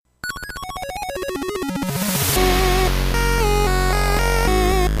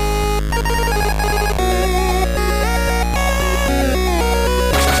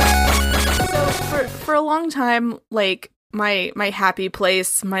time, like, my happy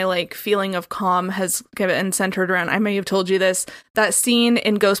place, my, like, feeling of calm has been centered around, I may have told you this, that scene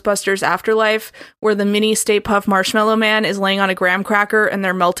in Ghostbusters Afterlife where the mini Stay Puft Marshmallow Man is laying on a graham cracker and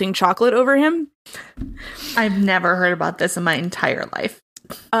they're melting chocolate over him. I've never heard about this in my entire life.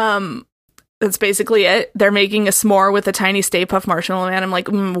 That's basically it. They're making a s'more with a tiny Stay Puft Marshmallow Man. I'm like,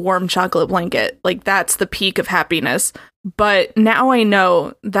 warm chocolate blanket. Like, that's the peak of happiness. But now I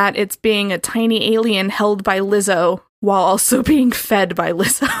know that it's being a tiny alien held by Lizzo while also being fed by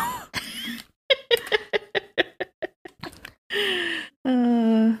Lizzo.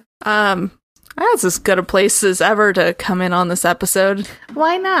 That's as good a place as ever to come in on this episode.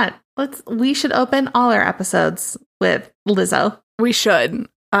 Why not? We should open all our episodes with Lizzo. We should.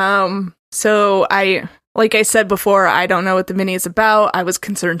 So like I said before, I don't know what the mini is about. I was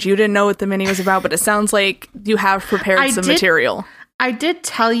concerned you didn't know what the mini was about, but it sounds like you have prepared some material. I did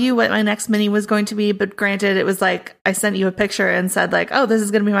tell you what my next mini was going to be, but granted, it was like I sent you a picture and said like, "Oh, this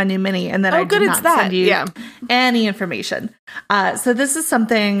is going to be my new mini," and then I did not send you any information. So this is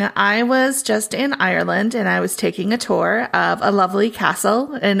something. I was just in Ireland and I was taking a tour of a lovely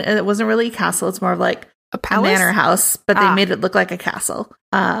castle, and it wasn't really a castle; it's more of like a manor house, but they made it look like a castle.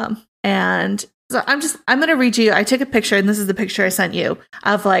 And so I'm going to read you. I took a picture, and this is the picture I sent you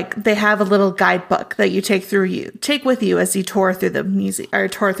of like they have a little guidebook that you take with you as you tour through the museum or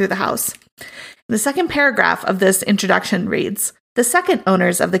tour through the house. The second paragraph of this introduction reads: "The second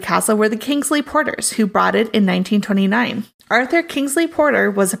owners of the castle were the Kingsley Porters, who bought it in 1929. Arthur Kingsley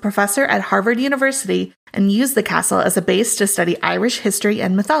Porter was a professor at Harvard University and used the castle as a base to study Irish history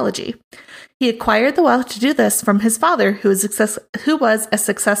and mythology. He acquired the wealth to do this from his father, who was a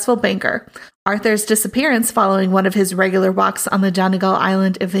successful banker. Arthur's disappearance following one of his regular walks on the Donegal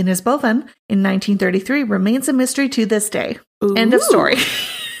island of Innisbovan in 1933 remains a mystery to this day." Ooh. End of story.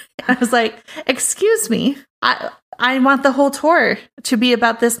 I was like, excuse me, I want the whole tour to be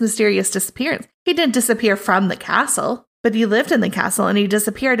about this mysterious disappearance. He didn't disappear from the castle, but he lived in the castle and he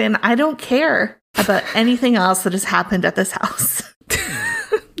disappeared, and I don't care about anything else that has happened at this house.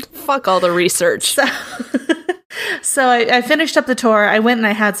 Fuck all the research. So I finished up the tour. I went and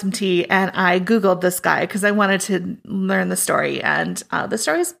I had some tea and I Googled this guy because I wanted to learn the story. And the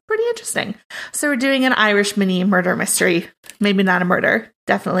story is pretty interesting. So we're doing an Irish mini murder mystery. Maybe not a murder.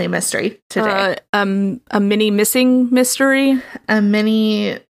 Definitely a mystery today. A mini missing mystery? A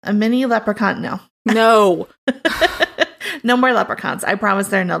mini leprechaun. No. No. No more leprechauns. I promise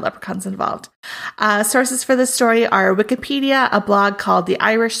there are no leprechauns involved. Sources for this story are Wikipedia, a blog called The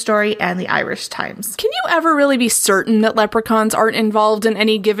Irish Story, and The Irish Times. Can you ever really be certain that leprechauns aren't involved in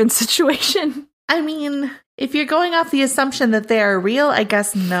any given situation? I mean, if you're going off the assumption that they are real, I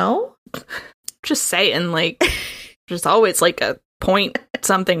guess no. Just saying, like, there's always like a point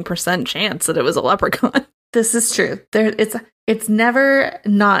something % chance that it was a leprechaun. This is true. It's never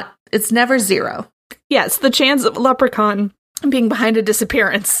zero. Yes, the chance of a leprechaun being behind a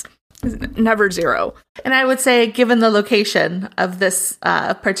disappearance is never zero. And I would say, given the location of this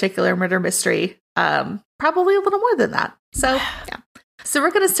particular murder mystery, probably a little more than that. So, yeah. So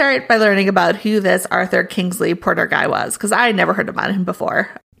we're going to start by learning about who this Arthur Kingsley Porter guy was, because I had never heard about him before.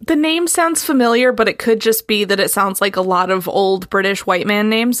 The name sounds familiar, but it could just be that it sounds like a lot of old British white man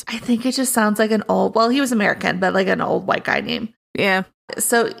names. I think it just sounds like he was American, but like an old white guy name. Yeah.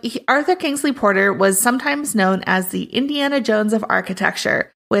 So Arthur Kingsley Porter was sometimes known as the Indiana Jones of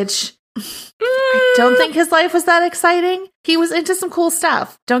architecture, which I don't think his life was that exciting. He was into some cool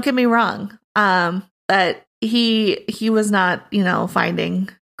stuff. Don't get me wrong. But he was not, finding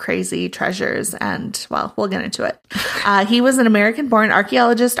crazy treasures, and well, we'll get into it. He was an American-born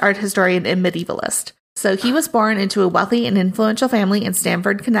archaeologist, art historian, and medievalist. So he was born into a wealthy and influential family in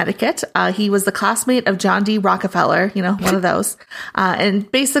Stamford, Connecticut. He was the classmate of John D. Rockefeller, one of those,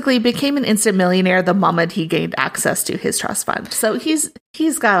 and basically became an instant millionaire the moment he gained access to his trust fund. So he's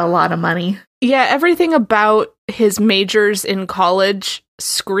got a lot of money. Yeah, everything about his majors in college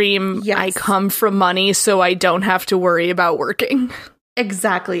scream, yes. I come from money, so I don't have to worry about working.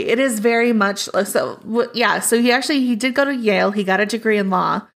 Exactly. It is very much so. Yeah. So he did go to Yale. He got a degree in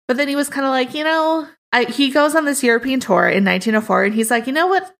law, but then he was kind of like, he goes on this European tour in 1904, and he's like,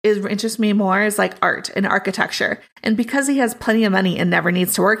 what interests me more is like art and architecture. And because he has plenty of money and never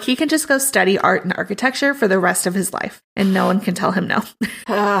needs to work, he can just go study art and architecture for the rest of his life, and no one can tell him no.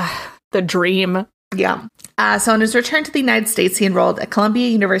 The dream. Yeah. So on his return to the United States, he enrolled at Columbia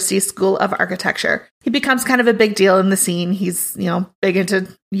University School of Architecture. He becomes kind of a big deal in the scene. He's, big into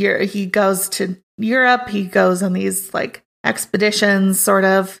he goes to Europe. He goes on these like expeditions, sort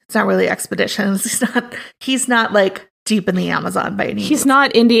of. It's not really expeditions. He's not like deep in the Amazon by any means. He's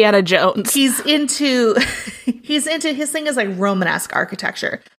not Indiana Jones. He's into his thing is like Romanesque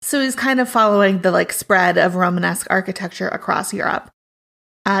architecture. So he's kind of following the like spread of Romanesque architecture across Europe.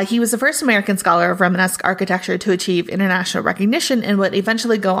 He was the first American scholar of Romanesque architecture to achieve international recognition and would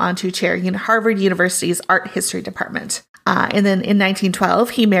eventually go on to chair Harvard University's art history department. And then in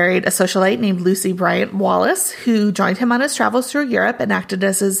 1912, he married a socialite named Lucy Bryant Wallace, who joined him on his travels through Europe and acted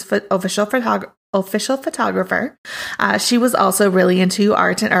as his official photographer. She was also really into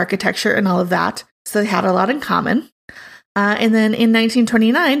art and architecture and all of that, so they had a lot in common. And then in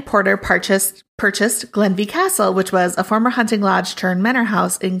 1929, Porter purchased Glenvie Castle, which was a former hunting lodge turned manor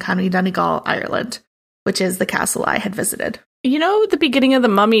house in County Donegal, Ireland, which is the castle I had visited. You know, the beginning of The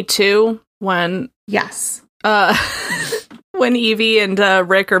Mummy 2, when... Yes. When Evie and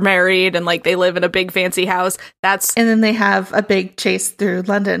Rick are married and like they live in a big fancy house, that's... And then they have a big chase through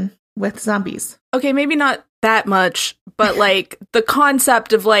London with zombies. Okay, maybe not that much, but like the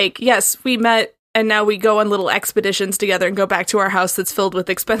concept of like, yes, we met and now we go on little expeditions together and go back to our house that's filled with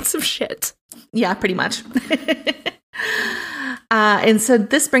expensive shit. Yeah, pretty much. And so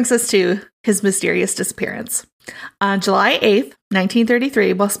this brings us to his mysterious disappearance. On July 8th,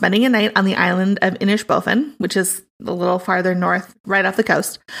 1933, while spending a night on the island of Inishbofin, which is a little farther north, right off the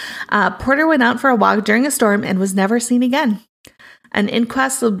coast, Porter went out for a walk during a storm and was never seen again. An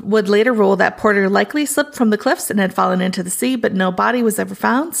inquest would later rule that Porter likely slipped from the cliffs and had fallen into the sea, but no body was ever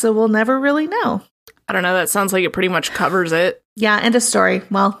found, so we'll never really know. I don't know, that sounds like it pretty much covers it. Yeah, end of story.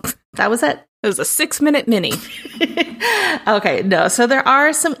 Well, that was it. It was a 6-minute mini. Okay, no. So there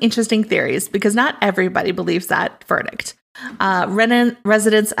are some interesting theories because not everybody believes that verdict.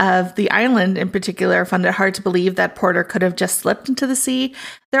 Residents of the island in particular found it hard to believe that Porter could have just slipped into the sea.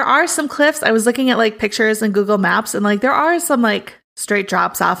 There are some cliffs. I was looking at like pictures and Google Maps, and like there are some like straight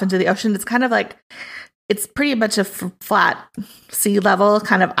drops off into the ocean. It's kind of like, it's pretty much a flat sea level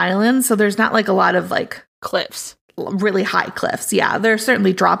kind of island. So there's not like a lot of like cliffs. Really high cliffs. Yeah, there are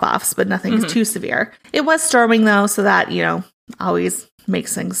certainly drop-offs, but nothing too severe. It was storming though, so that, you know, always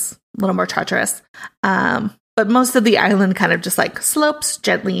makes things a little more treacherous. But most of the island kind of just like slopes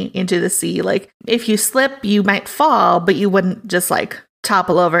gently into the sea. Like if you slip, you might fall, but you wouldn't just like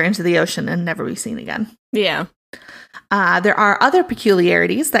topple over into the ocean and never be seen again. Yeah. There are other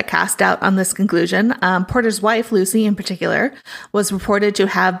peculiarities that cast doubt on this conclusion. Porter's wife, Lucy, in particular, was reported to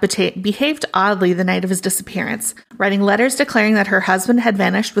have behaved oddly the night of his disappearance, writing letters declaring that her husband had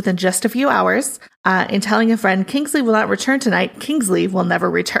vanished within just a few hours, and telling a friend, Kingsley will not return tonight. Kingsley will never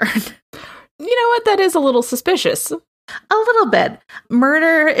return. You know what? That is a little suspicious. A little bit.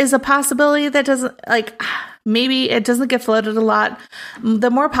 Murder is a possibility that doesn't, like, maybe it doesn't get floated a lot. The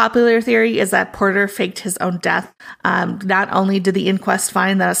more popular theory is that Porter faked his own death. Not only did the inquest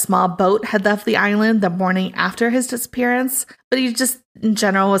find that a small boat had left the island the morning after his disappearance, but he just, in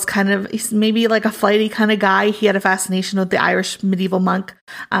general, was kind of, he's maybe like a flighty kind of guy. He had a fascination with the Irish medieval monk,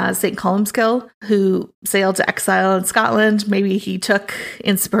 St. Columcille, who sailed to exile in Scotland. Maybe he took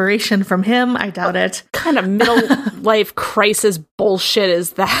inspiration from him. I doubt it. What kind of middle-life crisis bullshit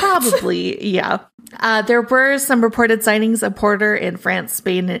is that? Probably, yeah. There were some reported sightings of Porter in France,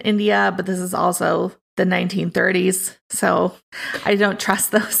 Spain, and India, but this is also the 1930s, so I don't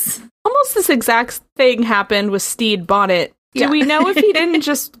trust those. Almost this exact thing happened with Stede Bonnet. Do we know if he didn't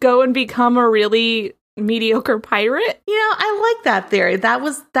just go and become a really mediocre pirate? You know, I like that theory. That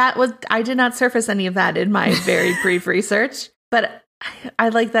was I did not surface any of that in my very brief research, but I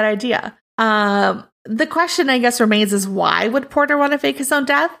like that idea. The question, I guess, remains is why would Porter want to fake his own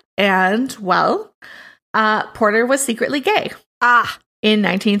death? And, well, Porter was secretly gay. In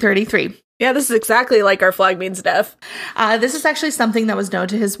 1933. Yeah, this is exactly like Our Flag Means Death. This is actually something that was known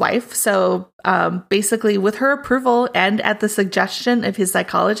to his wife. So basically, with her approval and at the suggestion of his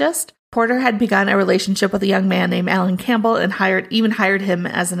psychologist, Porter had begun a relationship with a young man named Alan Campbell and hired him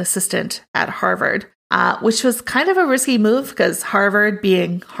as an assistant at Harvard, which was kind of a risky move because Harvard,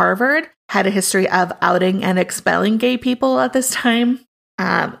 being Harvard, had a history of outing and expelling gay people at this time.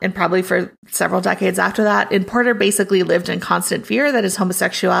 And probably for several decades after that. And Porter basically lived in constant fear that his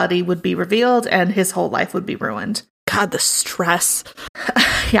homosexuality would be revealed and his whole life would be ruined. God, the stress.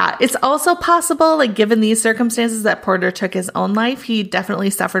 Yeah, it's also possible, like given these circumstances, that Porter took his own life. He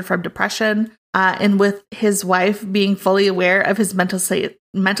definitely suffered from depression. And with his wife being fully aware of his mental state,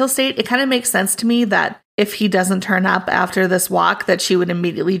 it kind of makes sense to me that if he doesn't turn up after this walk, that she would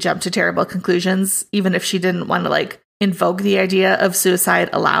immediately jump to terrible conclusions, even if she didn't want to like invoke the idea of suicide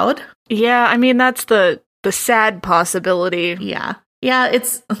aloud. Yeah, I mean, that's the sad possibility. Yeah,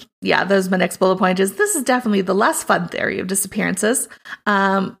 those my next bullet point is this is definitely the less fun theory of disappearances.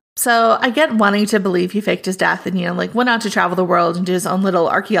 So I get wanting to believe he faked his death and, went out to travel the world and do his own little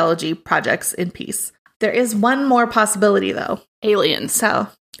archaeology projects in peace. There is one more possibility, though. Aliens. So,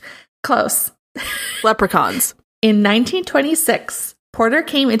 close. Leprechauns. In 1926, Porter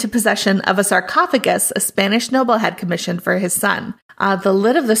came into possession of a sarcophagus a Spanish noble had commissioned for his son. The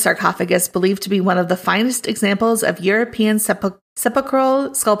lid of the sarcophagus, believed to be one of the finest examples of European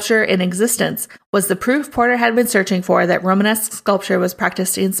sepulchral sculpture in existence, was the proof Porter had been searching for that Romanesque sculpture was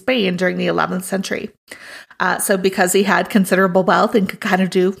practiced in Spain during the 11th century. So because he had considerable wealth and could kind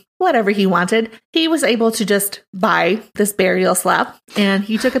of do whatever he wanted, he was able to just buy this burial slab, and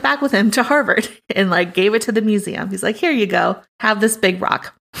he took it back with him to Harvard and gave it to the museum. He's like, here you go, have this big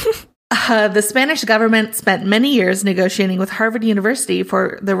rock. The Spanish government spent many years negotiating with Harvard University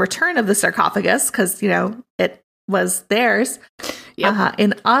for the return of the sarcophagus because, it was theirs. Yep.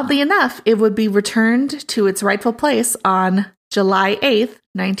 And oddly enough, it would be returned to its rightful place on July 8th,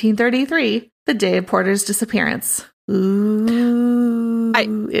 1933, the day of Porter's disappearance. Ooh.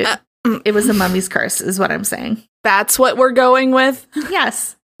 It was a mummy's curse, is what I'm saying. That's what we're going with?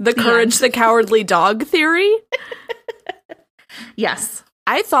 Yes. The courage the cowardly dog theory? Yes.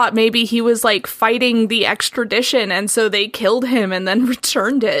 I thought maybe he was fighting the extradition, and so they killed him and then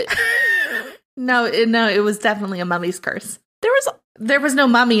returned it. No, it was definitely a mummy's curse. There was no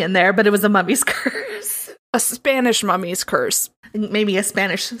mummy in there, but it was a mummy's curse. A Spanish mummy's curse. Maybe a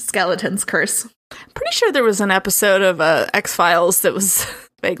Spanish skeleton's curse. Pretty sure there was an episode of X-Files that was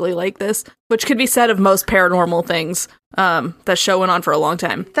vaguely like this, which could be said of most paranormal things. That show went on for a long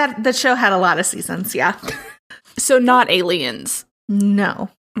time. That show had a lot of seasons, yeah. So not aliens. No.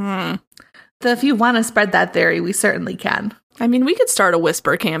 So if you want to spread that theory, we certainly can. I mean, we could start a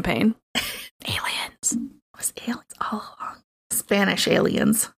whisper campaign. Aliens. It was aliens all along. Spanish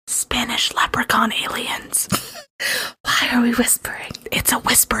aliens. Spanish leprechaun aliens. Why are we whispering? It's a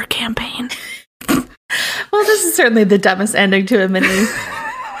whisper campaign. Well, this is certainly the dumbest ending to a mini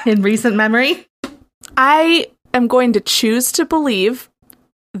in recent memory. I am going to choose to believe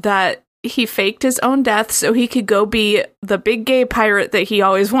that he faked his own death so he could go be the big gay pirate that he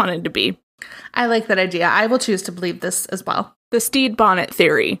always wanted to be. I like that idea. I will choose to believe this as well. The Stede Bonnet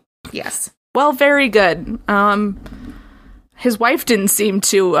theory. Yes. Well, very good. His wife didn't seem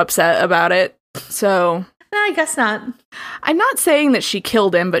too upset about it, so... No, I guess not. I'm not saying that she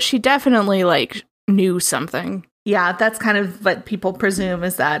killed him, but she definitely, knew something. Yeah, that's kind of what people presume,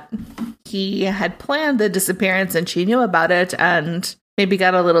 is that he had planned the disappearance and she knew about it and maybe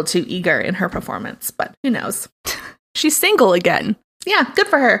got a little too eager in her performance, but who knows? She's single again. Yeah, good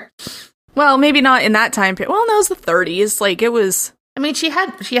for her. Well, maybe not in that time period. Well, no, it was the 30s. It was... I mean, she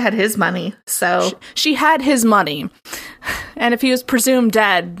had his money, so... She had his money. And if he was presumed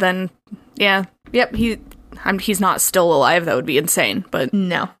dead, then, yeah. Yep, he's not still alive. That would be insane, but...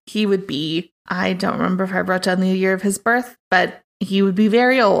 No, he would be... I don't remember if I wrote down the year of his birth, but he would be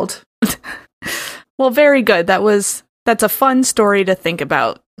very old. Well, very good. That's a fun story to think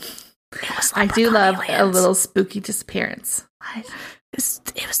about. I do love aliens. A little spooky disappearance.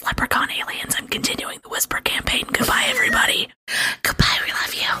 It was leprechaun aliens. I'm continuing the whisper campaign. Goodbye, everybody. Goodbye, we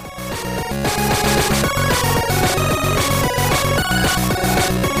love you.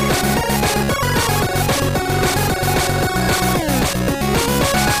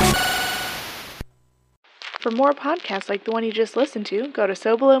 For more podcasts like the one you just listened to, go to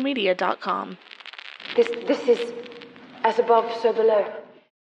SoBelowMedia.com. This is As Above, So Below.